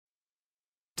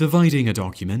Dividing a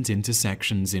document into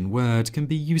sections in Word can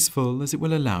be useful as it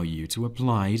will allow you to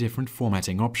apply different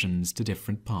formatting options to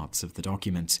different parts of the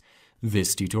document.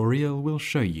 This tutorial will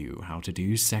show you how to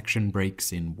do section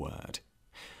breaks in Word.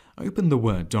 Open the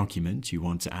Word document you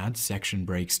want to add section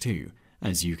breaks to.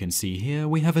 As you can see here,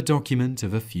 we have a document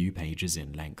of a few pages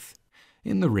in length.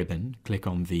 In the ribbon, click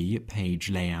on the Page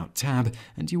Layout tab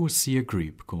and you will see a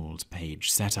group called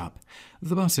Page Setup.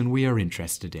 The button we are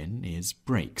interested in is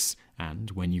Breaks,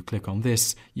 and when you click on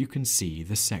this, you can see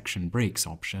the Section Breaks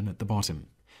option at the bottom.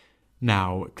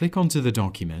 Now, click onto the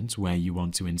document where you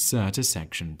want to insert a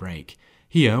section break.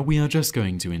 Here, we are just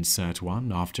going to insert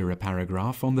one after a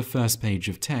paragraph on the first page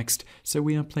of text, so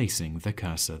we are placing the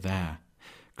cursor there.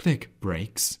 Click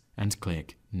Breaks and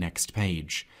click Next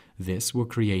Page. This will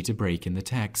create a break in the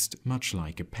text, much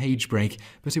like a page break,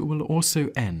 but it will also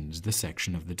end the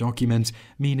section of the document,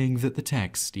 meaning that the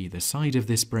text either side of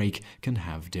this break can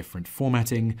have different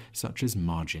formatting, such as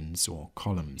margins or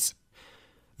columns.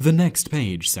 The Next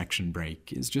Page section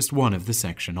break is just one of the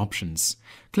section options.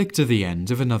 Click to the end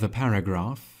of another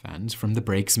paragraph, and from the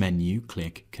Breaks menu,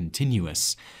 click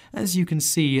Continuous. As you can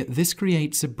see, this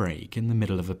creates a break in the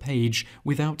middle of a page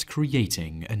without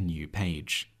creating a new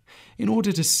page. In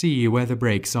order to see where the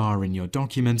breaks are in your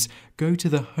document, go to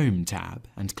the Home tab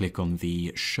and click on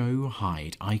the Show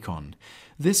Hide icon.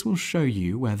 This will show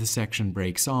you where the section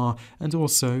breaks are and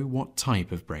also what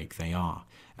type of break they are.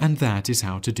 And that is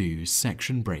how to do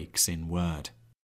section breaks in Word.